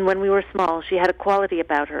 But even when we were small, she had a quality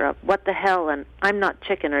about her, a what the hell and I'm not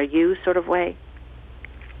chicken, are you sort of way.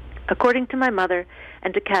 According to my mother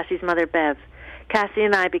and to Cassie's mother, Bev, Cassie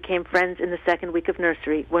and I became friends in the second week of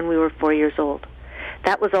nursery when we were 4 years old.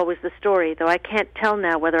 That was always the story, though I can't tell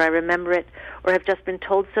now whether I remember it or have just been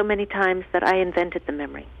told so many times that I invented the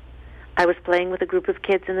memory. I was playing with a group of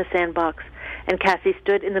kids in the sandbox, and Cassie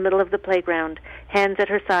stood in the middle of the playground, hands at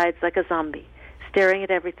her sides like a zombie, staring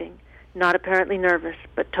at everything, not apparently nervous,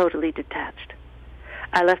 but totally detached.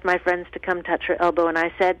 I left my friends to come touch her elbow, and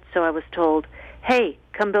I said, so I was told, "Hey,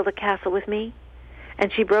 come build a castle with me?"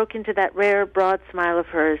 And she broke into that rare, broad smile of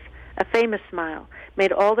hers, a famous smile,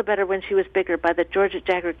 made all the better when she was bigger by the Georgia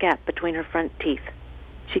Jagger gap between her front teeth.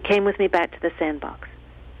 She came with me back to the sandbox.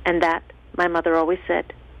 And that, my mother always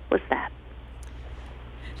said, was that.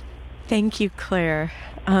 Thank you, Claire.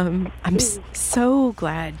 I'm so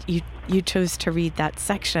glad you chose to read that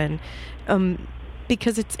section,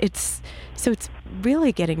 because it's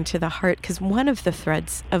really getting to the heart. Because one of the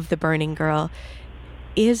threads of The Burning Girl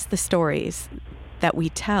is the stories that we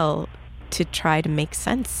tell to try to make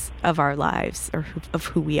sense of our lives or of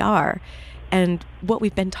who we are, and what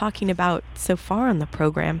we've been talking about so far on the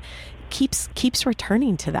program keeps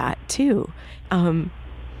returning to that too.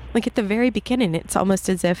 Like at the very beginning, it's almost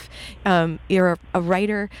as if you're a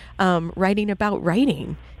writer writing about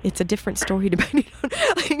writing. It's a different story depending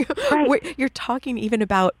on right. You're talking even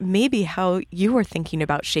about maybe how you were thinking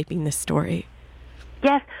about shaping this story.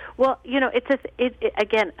 Yes. Well, it's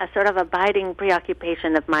again a sort of abiding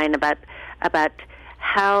preoccupation of mine about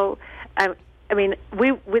how. I mean,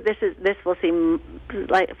 this will seem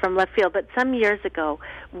like from left field, but some years ago,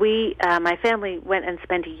 my family went and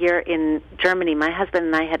spent a year in Germany. My husband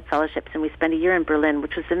and I had fellowships, and we spent a year in Berlin,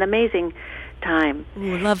 which was an amazing time.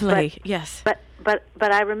 Ooh, lovely, yes. but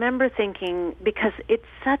I remember thinking, because it's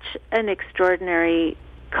such an extraordinary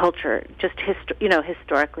culture, just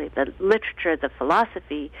historically, the literature, the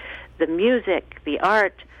philosophy, the music, the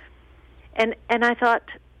art, and I thought,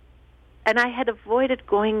 and I had avoided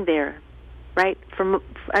going there, right,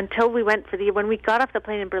 until we went when we got off the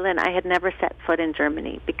plane in Berlin. I had never set foot in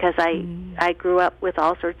Germany because I grew up with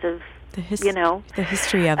all sorts of the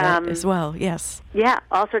history of it as well. Yes. Yeah,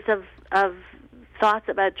 all sorts of thoughts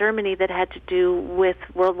about Germany that had to do with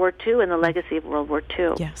World War II and the legacy of World War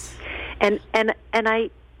II. Yes. And I,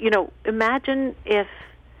 imagine if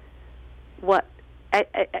what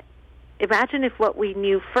we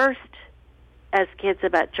knew first as kids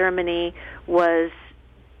about Germany was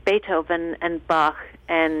Beethoven and Bach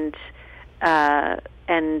and I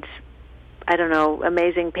don't know,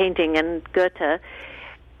 amazing painting and Goethe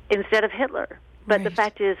instead of Hitler. But Right. the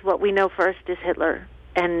fact is, what we know first is Hitler,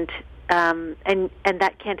 and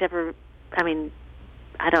that can't ever. I mean,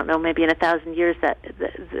 I don't know. Maybe in 1,000 years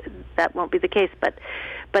that won't be the case, but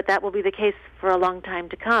that will be the case for a long time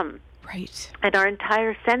to come. Right. And our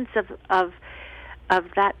entire sense of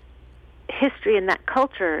that history and that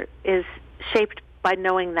culture is shaped by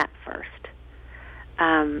knowing that first.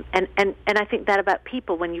 And I think that about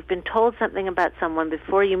people, when you've been told something about someone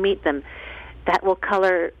before you meet them, that will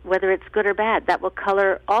color, whether it's good or bad, that will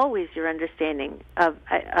color always your understanding of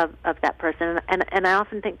that person. And I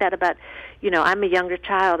often think that about, I'm a younger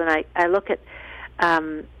child, and I look at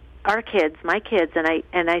our kids, my kids, and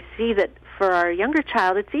I see that for our younger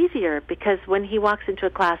child it's easier, because when he walks into a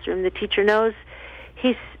classroom, the teacher knows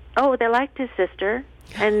they liked his sister,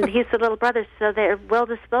 and he's the little brother, so they're well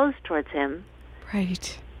disposed towards him.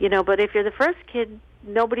 Right. But if you're the first kid,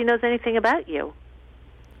 nobody knows anything about you.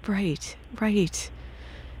 Right.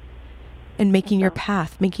 And making your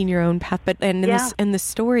path, making your own path. But in the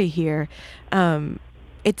story here,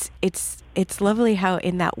 it's lovely how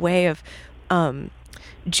in that way of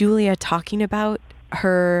Julia talking about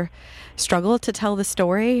her struggle to tell the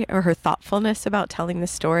story, or her thoughtfulness about telling the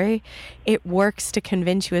story, it works to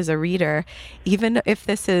convince you as a reader, even if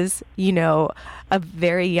this is, a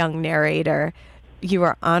very young narrator, you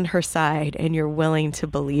are on her side and you're willing to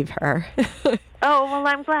believe her. Oh, well,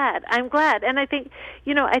 I'm glad. And I think,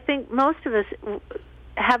 I think most of us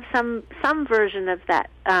have some version of that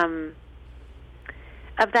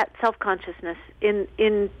self-consciousness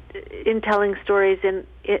in telling stories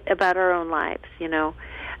about our own lives,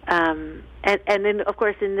 And then, of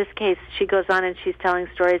course, in this case, she goes on and she's telling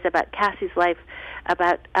stories about Cassie's life,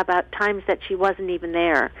 about times that she wasn't even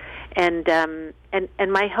there, and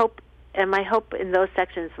my hope in those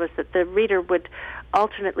sections was that the reader would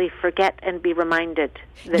alternately forget and be reminded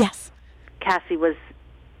that Yes. Cassie was,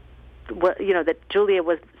 that Julia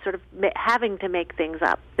was sort of having to make things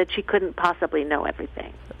up, that she couldn't possibly know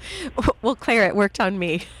everything. Well, Claire, it worked on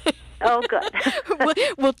me. Oh, good.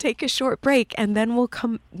 We'll take a short break, and then we'll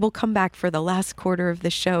come back for the last quarter of the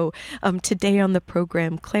show. Today on the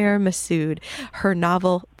program, Claire Messud, her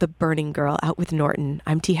novel The Burning Girl, out with Norton.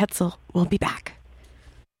 I'm T. Hetzel. We'll be back.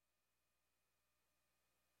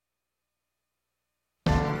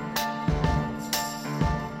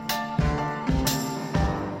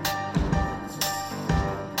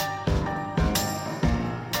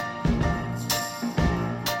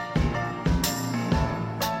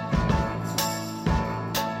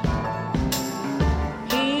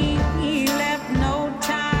 He left no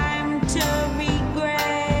time to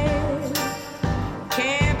regret.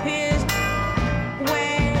 Kept his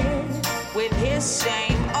way with his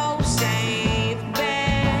same old safe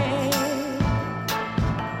bet.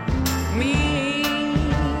 Me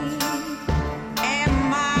and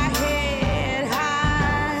my head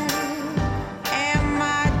high and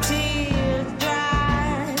my tears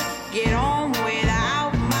dry. Get on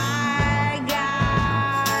without my guy.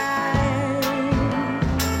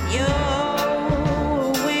 You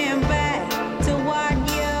went back to what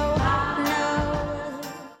you know.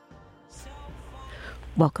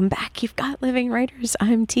 Welcome back. You've got Living Writers.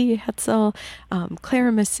 I'm T. Hetzel.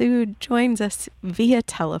 Claire Messud joins us via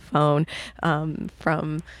telephone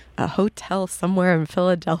from a hotel somewhere in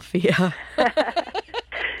Philadelphia.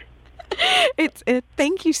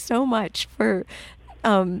 Thank you so much for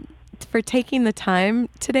taking the time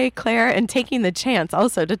today, Claire, and taking the chance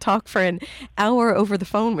also to talk for an hour over the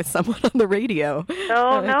phone with someone on the radio.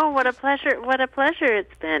 Oh, no, what a pleasure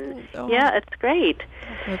it's been. Oh. Yeah, it's great.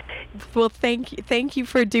 Well, thank you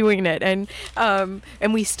for doing it, and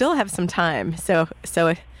we still have some time, so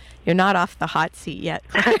you're not off the hot seat yet,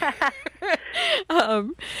 Claire.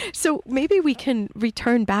 So maybe we can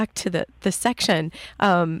return back to the section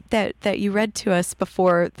that you read to us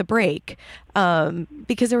before the break,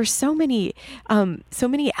 because there were so many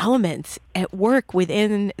elements at work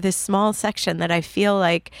within this small section that I feel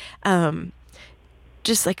like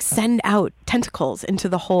just like send out tentacles into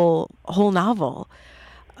the whole novel.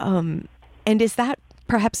 And is that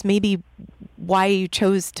perhaps maybe why you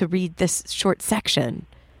chose to read this short section?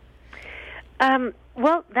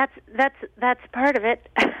 Well, that's part of it,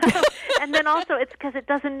 and then also it's because it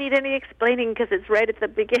doesn't need any explaining because it's right at the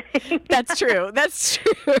beginning. That's true. That's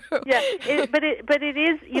true. Yeah, but it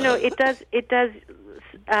is, it does.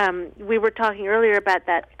 We were talking earlier about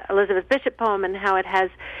that Elizabeth Bishop poem and how it has,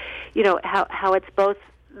 how it's both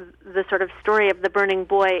the sort of story of the burning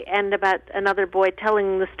boy and about another boy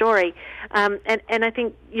telling the story, and I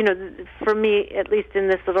think for me, at least in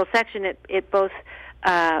this little section, it both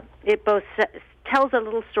tells a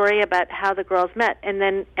little story about how the girls met, and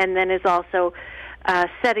then is also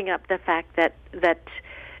setting up the fact that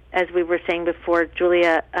as we were saying before,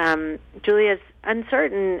 Julia's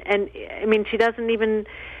uncertain, and I mean she doesn't even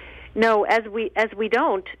know as we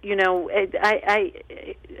don't. It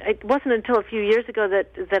wasn't until a few years ago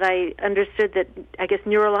that I understood that I guess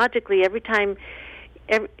neurologically every time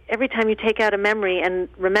you take out a memory and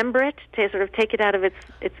remember it, to sort of take it out of its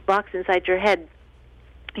box inside your head,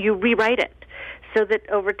 you rewrite it so that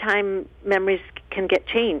over time memories can get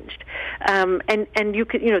changed, and you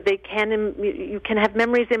can you can have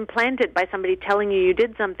memories implanted by somebody telling you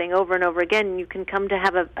did something over and over again. You can come to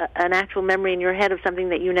have an actual memory in your head of something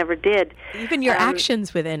that you never did. Even your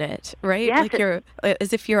actions within it, right? Yes, like you're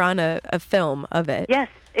as if you're on a film of it. Yes,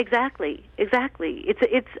 exactly. It's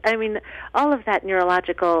I mean, all of that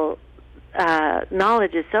neurological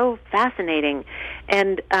knowledge is so fascinating,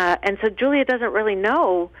 and so Julia doesn't really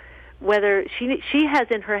know whether she has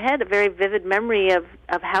in her head a very vivid memory of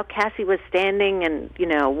how Cassie was standing and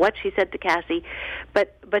what she said to Cassie,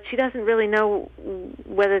 but she doesn't really know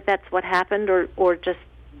whether that's what happened or just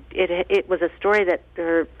it was a story that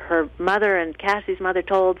her mother and Cassie's mother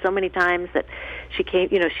told so many times that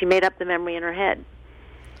she made up the memory in her head.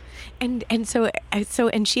 And so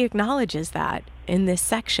she acknowledges that in this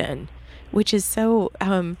section, which is so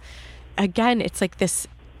again, it's like this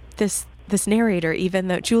narrator, even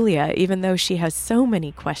though she has so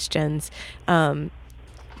many questions,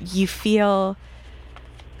 you feel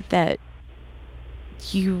that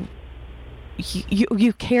you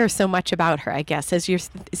care so much about her, I guess, as you're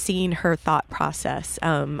seeing her thought process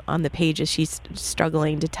on the page as she's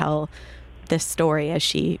struggling to tell this story as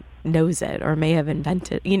she knows it or may have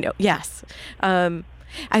invented. Yes. I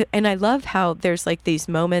love how there's like these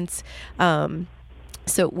moments.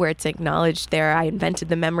 So where it's acknowledged there, I invented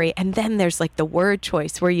the memory. And then there's like the word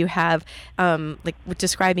choice where you have like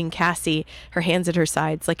describing Cassie, her hands at her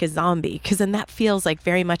sides like a zombie. Because then that feels like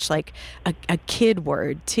very much like a kid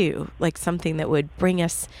word too. Like something that would bring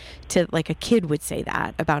us to like a kid would say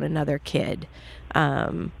that about another kid.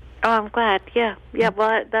 I'm glad. Yeah.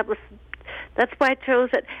 Well, that's why I chose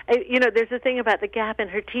it. There's a thing about the gap in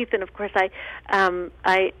her teeth, and of course, I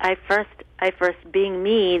first, being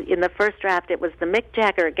me, in the first draft, it was the Mick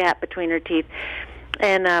Jagger gap between her teeth,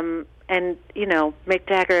 and Mick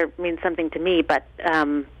Jagger means something to me, but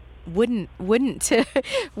wouldn't to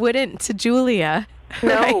Julia.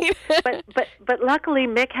 No, right? but luckily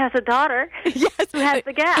Mick has a daughter yes, who has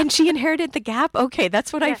the gap, and she inherited the gap. Okay,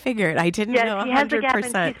 that's what I figured. I didn't know 100%. She has the gap,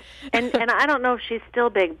 and I don't know if she's still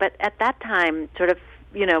big, but at that time, sort of,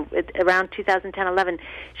 around 2010-11,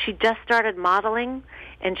 she just started modeling,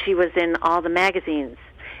 and she was in all the magazines,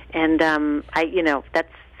 and that's.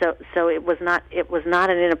 So it was not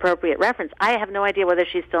an inappropriate reference. I have no idea whether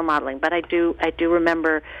she's still modeling, but I do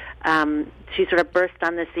remember she sort of burst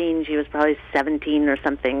on the scene. She was probably 17 or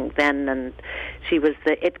something then, and she was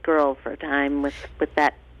the it girl for a time with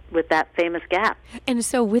that famous gap. And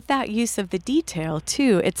so with that use of the detail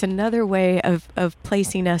too, it's another way of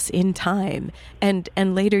placing us in time. And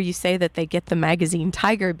later you say that they get the magazine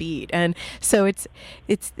Tiger Beat, and so it's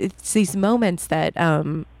these moments that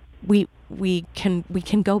we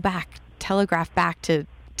can go back, telegraph back to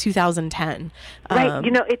 2010. Right.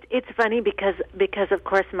 It's funny because of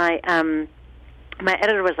course my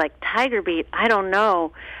editor was like, Tiger Beat, I don't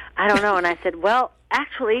know. And I said, well,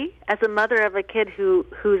 actually, as a mother of a kid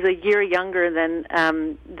who's a year younger than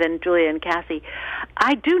Julia and Cassie,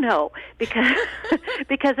 I do know because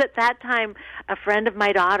at that time a friend of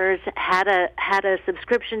my daughter's had a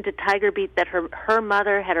subscription to Tiger Beat that her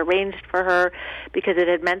mother had arranged for her because it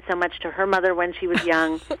had meant so much to her mother when she was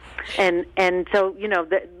young, and so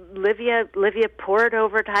Livia poured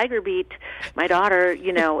over Tiger Beat, my daughter,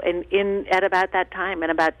 in at about that time, in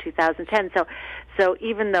about 2010. So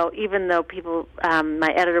even though people,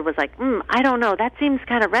 my editor was like, I don't know, that seems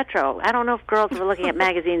kind of retro. I don't know if girls were looking at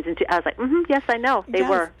magazines. I was like, yes, I know, they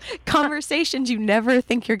were. Conversations you never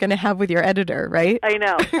think you're going to have with your editor, right? I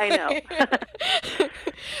know.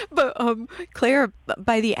 But Claire,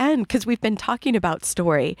 by the end, because we've been talking about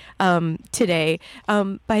story today,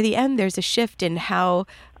 by the end there's a shift in how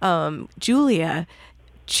Julia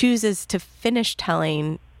chooses to finish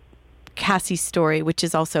telling Cassie's story, which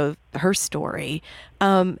is also her story.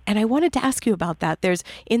 And I wanted to ask you about that. There's,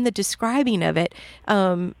 in the describing of it,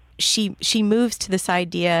 she moves to this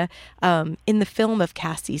idea in the film of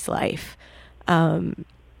Cassie's life.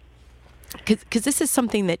 Because this is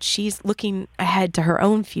something that she's looking ahead to her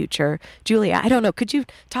own future. Julia, I don't know, could you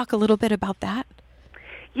talk a little bit about that?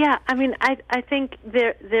 Yeah, I mean, I think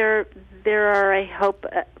there are, I hope,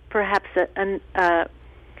 perhaps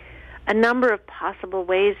a number of possible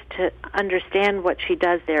ways to understand what she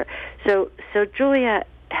does there. So Julia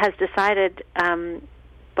has decided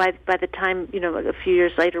by the time, a few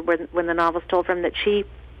years later when the novel's told from, that she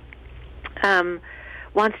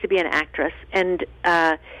wants to be an actress, and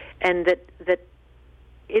that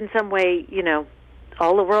in some way,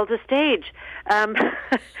 all the world's a stage,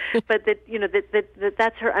 but that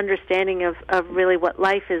that's her understanding of really what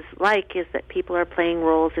life is like, is that people are playing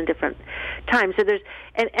roles in different times. So there's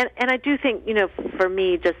and I do think, for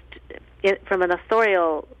me, just from an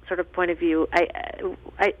authorial sort of point of view,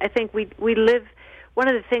 I think we live. One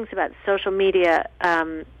of the things about social media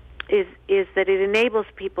is that it enables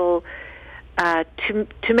people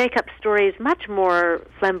to make up stories much more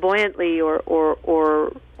flamboyantly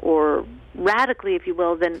or radically, if you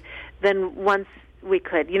will, than once we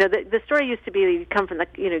could. The story used to be you come from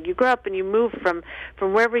you grow up and you move from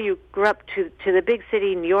wherever you grew up to the big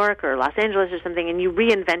city, New York or Los Angeles or something, and you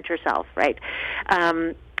reinvent yourself, right?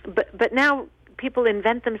 But now people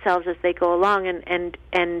invent themselves as they go along, and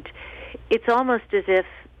it's almost as if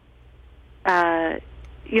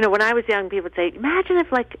when I was young, people would say, imagine if,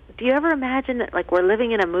 do you ever imagine that, we're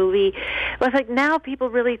living in a movie? Well, it's like now people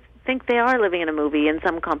really think they are living in a movie in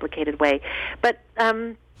some complicated way. But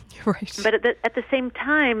right. But at the same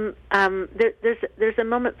time, there's a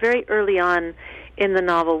moment very early on in the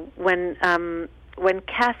novel when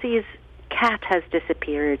Cassie's cat has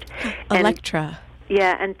disappeared. Electra.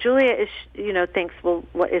 Yeah, and Julia thinks, well,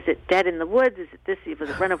 what is it? Dead in the woods? Is it this? Was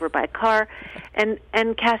it run over by a car? And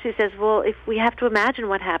Cassie says, well, if we have to imagine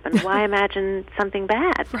what happened, why imagine something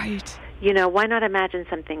bad? Right. Why not imagine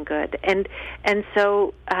something good? And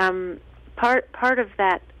so part of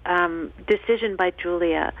that decision by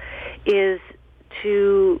Julia is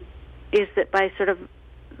that by sort of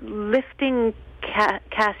lifting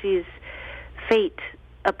Cassie's fate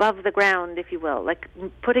above the ground, if you will,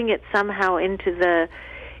 putting it somehow into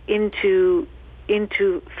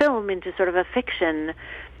film, into sort of a fiction,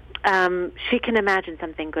 she can imagine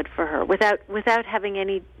something good for her without having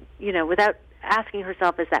any, without asking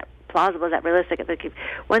herself, is that plausible, is that realistic?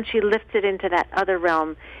 Once she lifts it into that other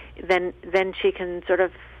realm, then she can sort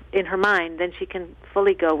of, in her mind, then she can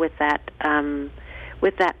fully go with that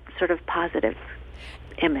sort of positive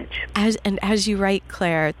image. As you write,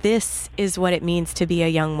 Claire, this is what it means to be a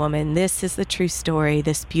young woman. This is the true story,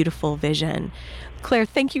 this beautiful vision. Claire,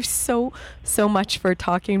 thank you so much for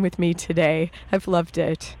talking with me today. I've loved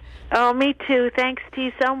it. Oh, me too. Thanks to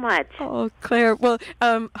you so much. Oh, Claire. Well,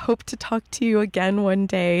 hope to talk to you again one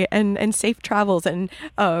day, and safe travels. And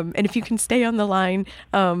if you can stay on the line,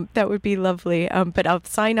 that would be lovely. But I'll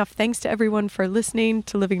sign off. Thanks to everyone for listening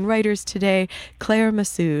to Living Writers today. Claire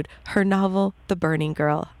Messud, her novel, The Burning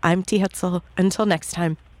Girl. I'm T. Hetzel. Until next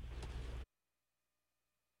time.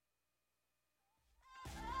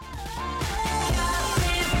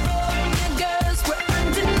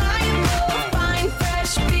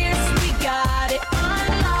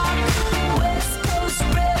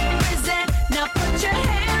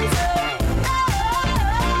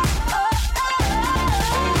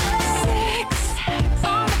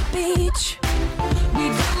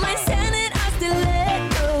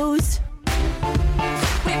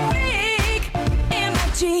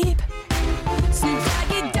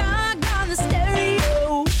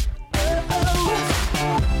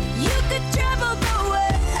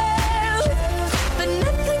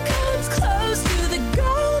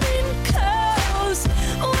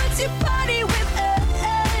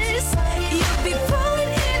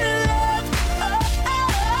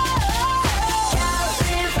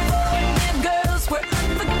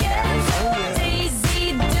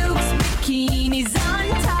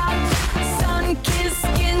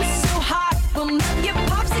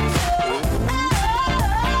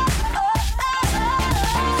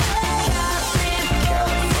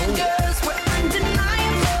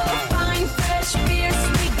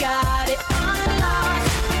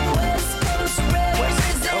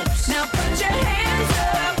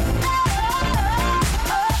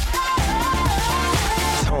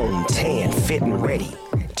 ready.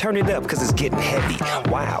 Turn it up, cause it's getting heavy.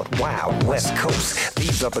 Wild, wild, West Coast.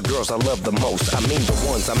 These are the girls I love the most. I mean the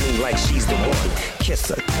ones, I mean like she's the one. Kiss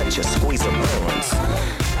her, touch her, squeeze her buns.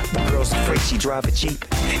 The girl's afraid she drive a Jeep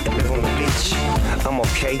and live on the beach. I'm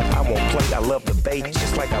okay, I won't play, I love the bay,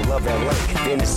 just like I love LA. Venice